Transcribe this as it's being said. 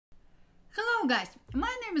Hello guys,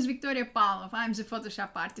 my name is Victoria Pavlov. I'm the Photoshop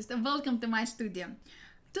artist and welcome to my studio.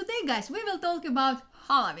 Today guys, we will talk about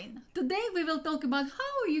Halloween. Today we will talk about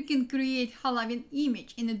how you can create Halloween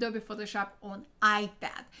image in Adobe Photoshop on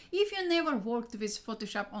iPad. If you never worked with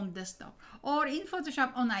Photoshop on desktop or in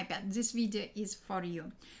Photoshop on iPad, this video is for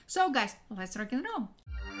you. So guys, let's rock and roll.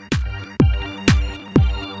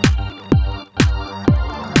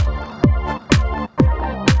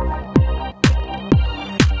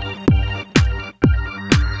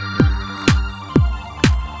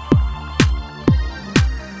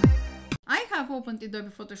 Opened Adobe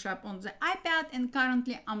Photoshop on the iPad and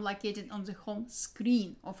currently I'm located on the home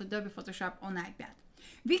screen of Adobe Photoshop on iPad.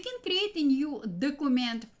 We can create a new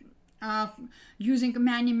document using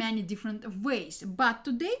many different ways, but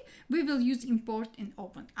today we will use import and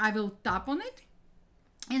open. I will tap on it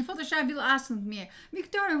and Photoshop will ask me,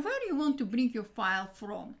 Victoria, where do you want to bring your file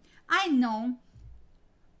from? I know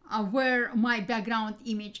where my background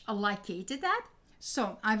image are located at,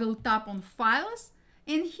 so I will tap on files.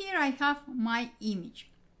 And here I have my image.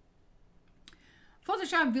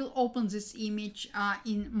 Photoshop will open this image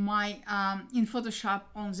in Photoshop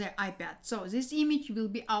on the iPad. So this image will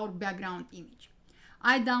be our background image.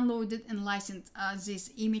 I downloaded and licensed this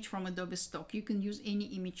image from Adobe Stock. You can use any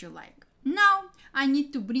image you like. Now I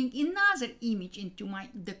need to bring another image into my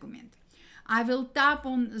document. I will tap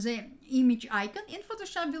on the image icon and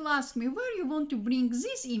Photoshop will ask me where you want to bring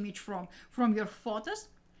this image from your photos,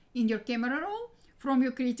 in your camera roll, from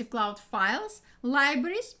your Creative Cloud files,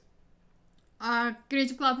 libraries,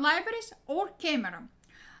 Creative Cloud libraries, or camera.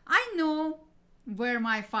 I know where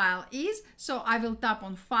my file is, so I will tap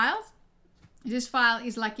on files. This file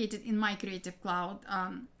is located in my Creative Cloud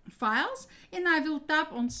files, and I will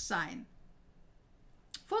tap on sign.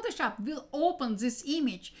 Photoshop will open this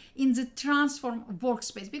image in the transform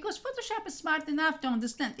workspace because Photoshop is smart enough to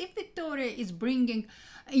understand if Victoria is bringing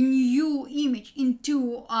a new image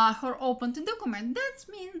into her opened document.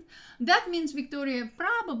 That means Victoria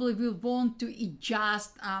probably will want to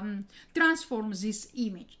adjust, transform this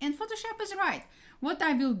image. And Photoshop is right. What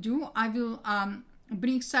I will do, I will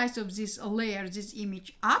bring size of this layer, this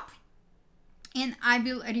image up. And I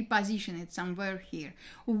will reposition it somewhere here.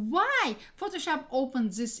 Why Photoshop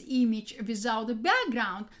opened this image without a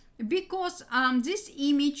background? Because this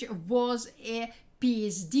image was a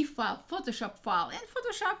PSD file, Photoshop file, and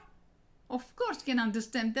Photoshop, of course, can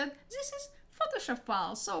understand that this is Photoshop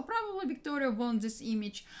file. So probably Victoria wants this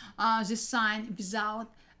image, this sign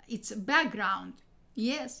without its background.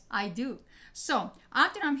 Yes, I do. So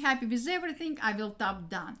after I'm happy with everything, I will tap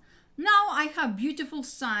done. Now I have beautiful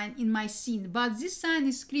sign in my scene, but this sign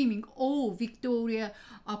is screaming, oh, Victoria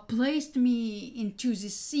placed me into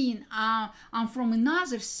this scene. I'm from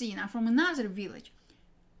another scene, I'm from another village.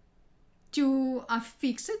 To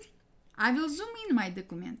fix it, I will zoom in my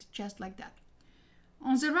document, just like that.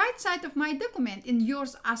 On the right side of my document, and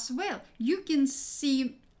yours as well, you can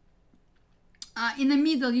see, in the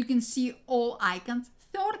middle, you can see all icons.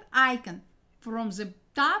 Third icon from the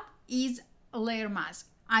top is layer mask.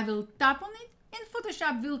 I will tap on it and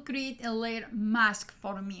Photoshop will create a layer mask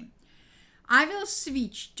for me. I will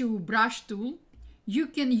switch to brush tool. You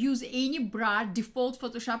can use any brush, default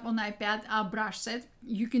Photoshop on iPad brush set.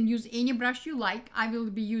 You can use any brush you like. I will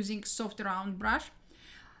be using soft round brush.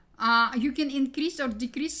 You can increase or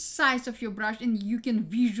decrease size of your brush and you can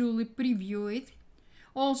visually preview it.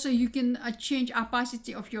 Also, you can change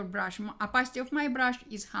opacity of your brush. Opacity of my brush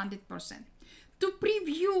is 100%. To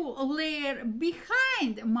preview a layer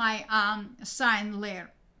behind my sign layer,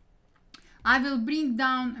 I will bring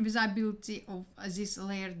down visibility of this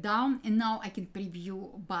layer down, and now I can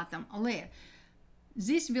preview bottom layer.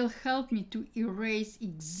 This will help me to erase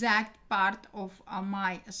exact part of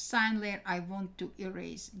my sign layer I want to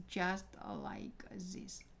erase, just like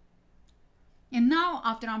this. And now,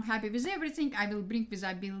 after I'm happy with everything, I will bring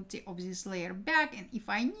visibility of this layer back, and if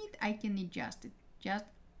I need, I can adjust it, just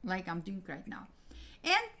like I'm doing right now.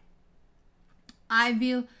 And I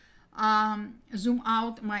will zoom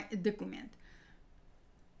out my document.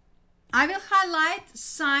 I will highlight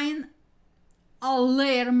sign a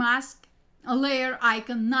layer mask, a layer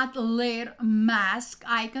icon, not a layer mask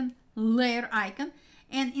icon, layer icon.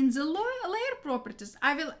 And in the layer properties,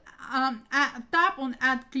 I will tap on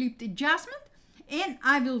add clipped adjustment. And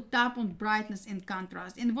I will tap on brightness and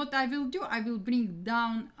contrast. And what I will do, I will bring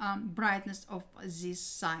down brightness of this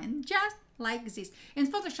sign, just like this.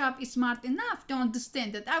 And Photoshop is smart enough to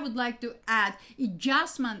understand that I would like to add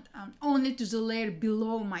adjustment only to the layer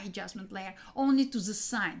below my adjustment layer, only to the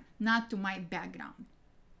sign, not to my background.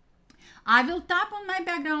 I will tap on my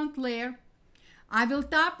background layer. I will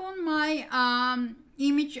tap on my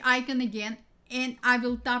image icon again and I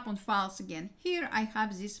will tap on files again. Here I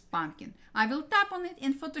have this pumpkin. I will tap on it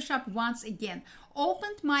in Photoshop once again.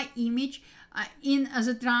 Opened my image in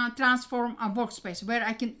the transform workspace, where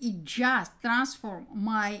I can adjust, transform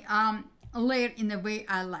my layer in the way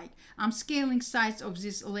I like. I'm scaling size of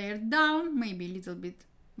this layer down, maybe a little bit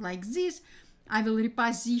like this. I will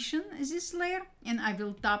reposition this layer and I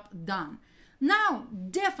will tap done. Now,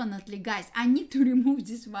 definitely, guys, I need to remove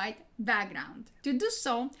this white background. To do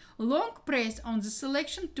so, long press on the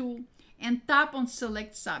selection tool and tap on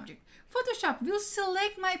select subject. Photoshop will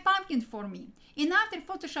select my pumpkin for me. And after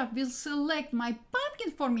Photoshop will select my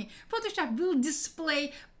pumpkin for me, Photoshop will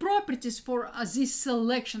display properties for this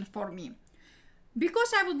selection for me.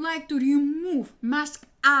 Because I would like to remove, mask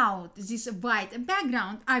out this white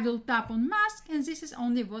background, I will tap on mask, and this is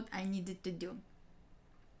only what I needed to do.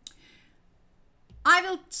 I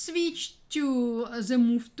will switch to the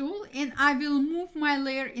move tool and I will move my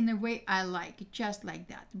layer in a way I like, just like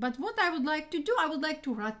that. But what I would like to do, I would like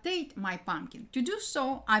to rotate my pumpkin. To do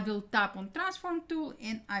so, I will tap on transform tool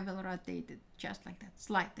and I will rotate it just like that,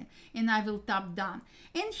 slightly. And I will tap done.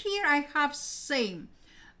 And here I have same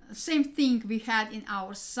thing we had in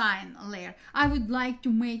our sign layer. I would like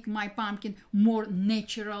to make my pumpkin more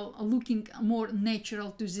natural, looking more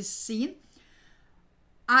natural to this scene.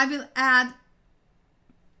 I will add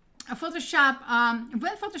Photoshop,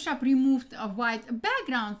 when Photoshop removed a white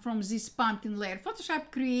background from this pumpkin layer,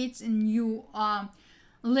 Photoshop creates a new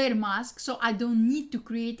layer mask, so I don't need to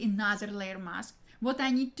create another layer mask. What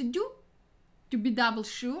I need to do, to be double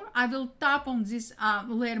sure, I will tap on this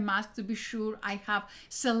layer mask to be sure I have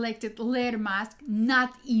selected layer mask,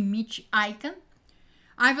 not image icon.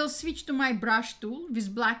 I will switch to my brush tool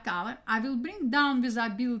with black color. I will bring down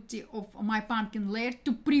visibility of my pumpkin layer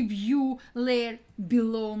to preview layer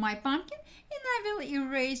below my pumpkin, and I will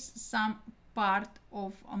erase some part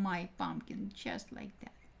of my pumpkin, just like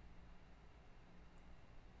that.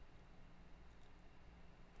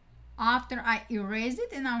 After I erase it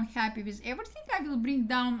and I'm happy with everything, I will bring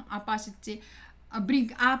down opacity,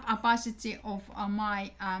 bring up opacity of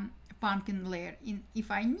my pumpkin layer. And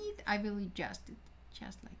if I need, I will adjust it.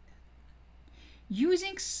 Just like that.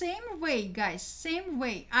 Using same way, guys, same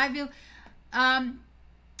way, I will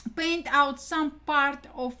paint out some part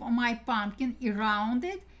of my pumpkin around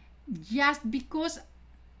it, just because,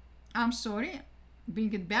 I'm sorry,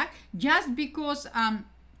 bring it back, just because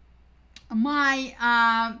my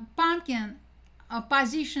pumpkin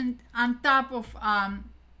positioned on top of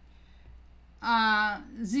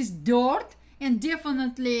this dirt, and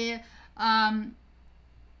definitely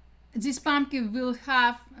this pumpkin will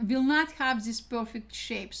not have this perfect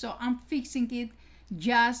shape. So I'm fixing it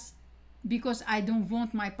just because I don't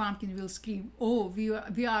want my pumpkin will scream, oh,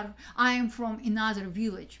 I am from another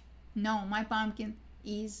village. No, my pumpkin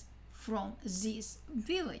is from this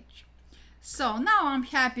village. So now I'm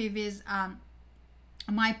happy with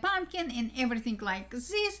my pumpkin and everything like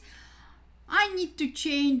this. I need to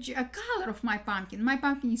change a color of my pumpkin. My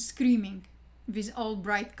pumpkin is screaming with all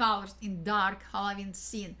bright colors in dark Halloween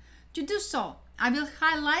scene. To do so, I will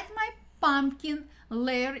highlight my pumpkin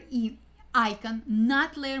layer icon,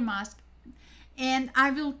 not layer mask, and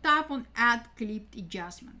I will tap on add clipped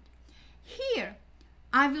adjustment. Here,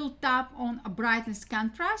 I will tap on a brightness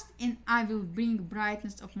contrast and I will bring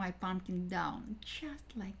brightness of my pumpkin down, just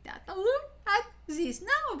like that. Look at this.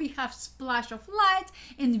 Now we have splash of light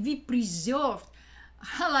and we preserved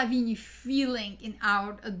Halloween feeling in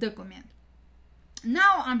our document.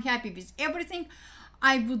 Now I'm happy with everything.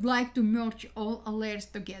 I would like to merge all layers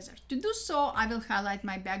together. To do so, I will highlight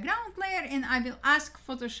my background layer and I will ask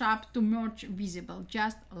Photoshop to merge visible,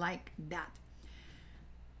 just like that.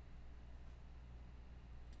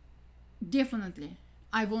 Definitely,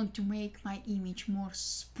 I want to make my image more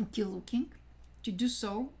spooky looking. To do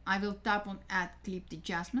so, I will tap on add clipped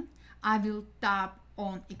adjustment. I will tap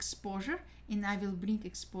on exposure and I will bring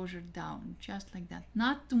exposure down, just like that.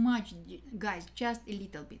 Not too much, guys, just a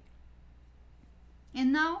little bit.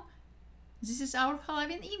 And now, this is our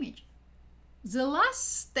Halloween image. The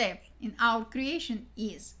last step in our creation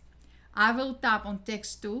is, I will tap on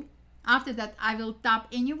text tool. After that, I will tap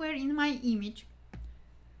anywhere in my image.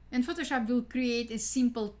 And Photoshop will create a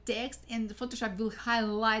simple text and Photoshop will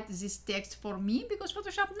highlight this text for me because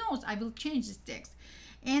Photoshop knows I will change this text.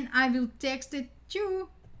 And I will text it to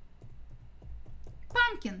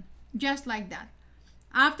pumpkin, just like that.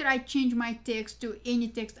 After I change my text to any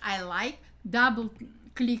text I like, double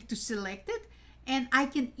click to select it and I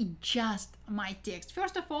can adjust my text.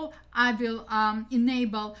 First of all, I will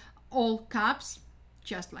enable all caps,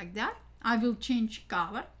 just like that. I will change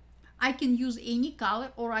color. I can use any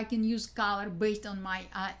color or I can use color based on my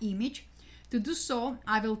image. To do so,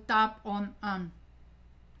 I will tap on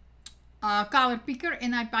color picker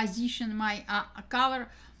and I position my color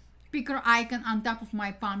picker icon on top of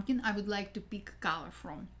my pumpkin I would like to pick color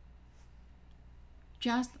from.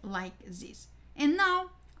 Just like this. And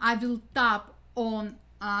now I will tap on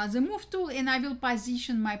the move tool and I will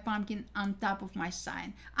position my pumpkin on top of my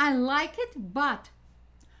sign. I like it, but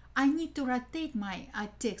I need to rotate my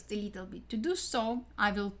text a little bit. To do so,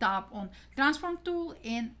 I will tap on transform tool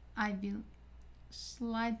and I will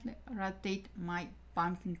slightly rotate my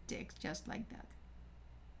pumpkin text just like that.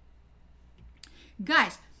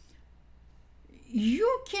 Guys,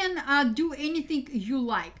 you can do anything you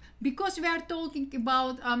like. Because we are talking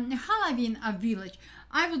about Halloween village,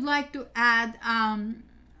 I would like to add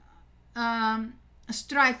a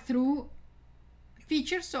strike through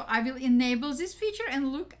feature. So I will enable this feature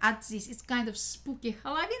and look at this. It's kind of spooky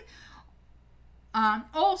Halloween.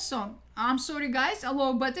 Also, I'm sorry guys, a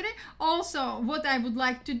low battery. Also, what I would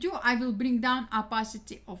like to do, I will bring down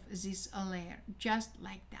opacity of this layer just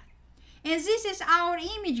like that. And this is our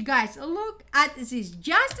image, guys. Look at this.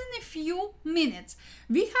 Just in a few minutes,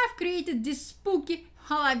 we have created this spooky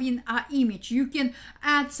Halloween image. You can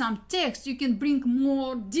add some text. You can bring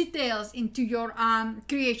more details into your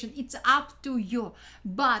creation. It's up to you.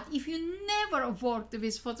 But if you never worked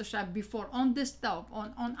with Photoshop before on desktop,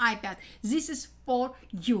 on iPad, this is for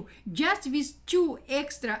you. Just with 2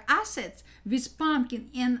 extra assets, with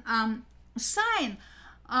pumpkin and sign,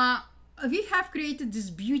 we have created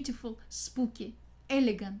this beautiful, spooky,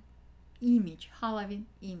 elegant image, Halloween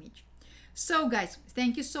image. So guys,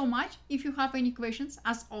 thank you so much. If you have any questions,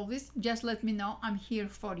 as always, just let me know. I'm here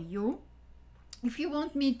for you. If you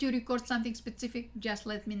want me to record something specific, just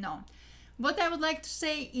let me know. What I would like to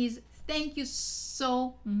say is thank you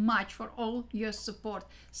so much for all your support.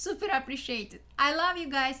 Super appreciated. I love you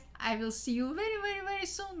guys. I will see you very, very, very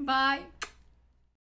soon. Bye.